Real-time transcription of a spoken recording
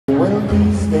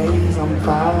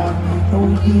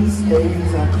these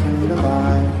days I can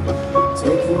divide.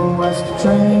 Take the west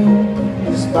train,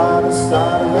 just by the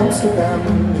side of Amsterdam,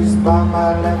 just by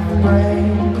my left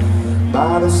brain,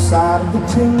 by the side of the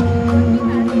train.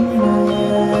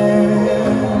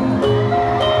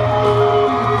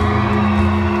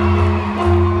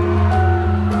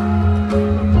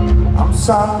 I'm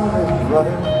sorry,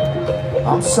 brother,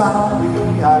 I'm sorry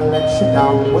I let you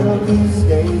down. Well, these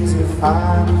days you're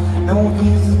fine, no,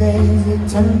 these days you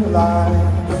tend to lie.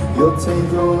 You'll take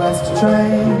the west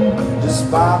train, just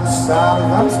by the side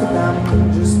of Amsterdam,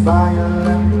 just by your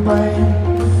left brain,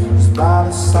 just by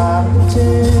the side of the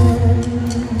tin.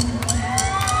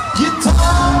 Your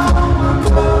time will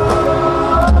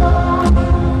come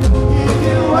if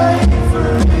you wait for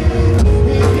it,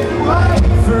 if you wait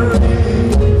for it.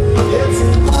 It's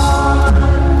hard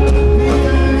to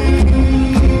believe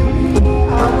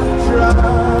I would try,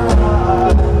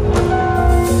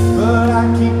 but I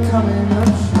keep coming up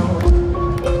short.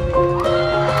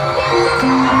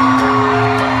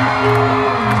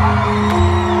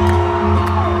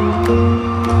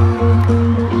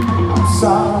 I'm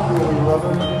sorry,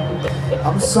 lover,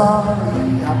 I'm sorry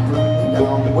I bring you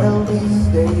down. Well, these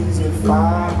days you're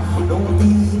fine, no,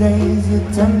 these days you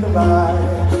tend to lie.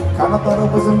 Kinda thought it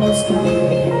was a mystery,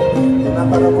 then I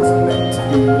thought it wasn't meant to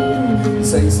be. You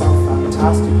say so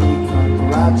fantastically,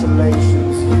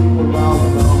 congratulations, you were all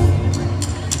alone.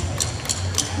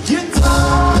 Your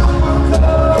time will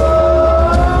come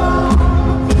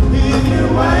if you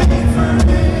wait for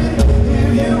it, if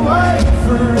you wait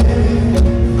for it.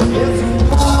 It's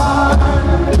hard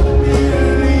to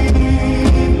believe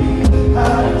I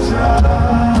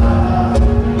tried.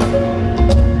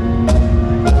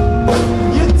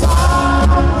 Your time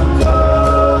will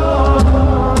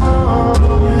come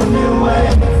if you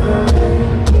wait for it,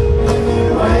 if you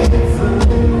wait for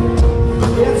it.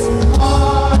 It's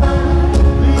hard to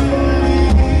believe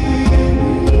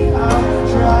I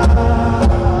tried.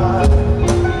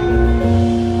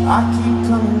 I keep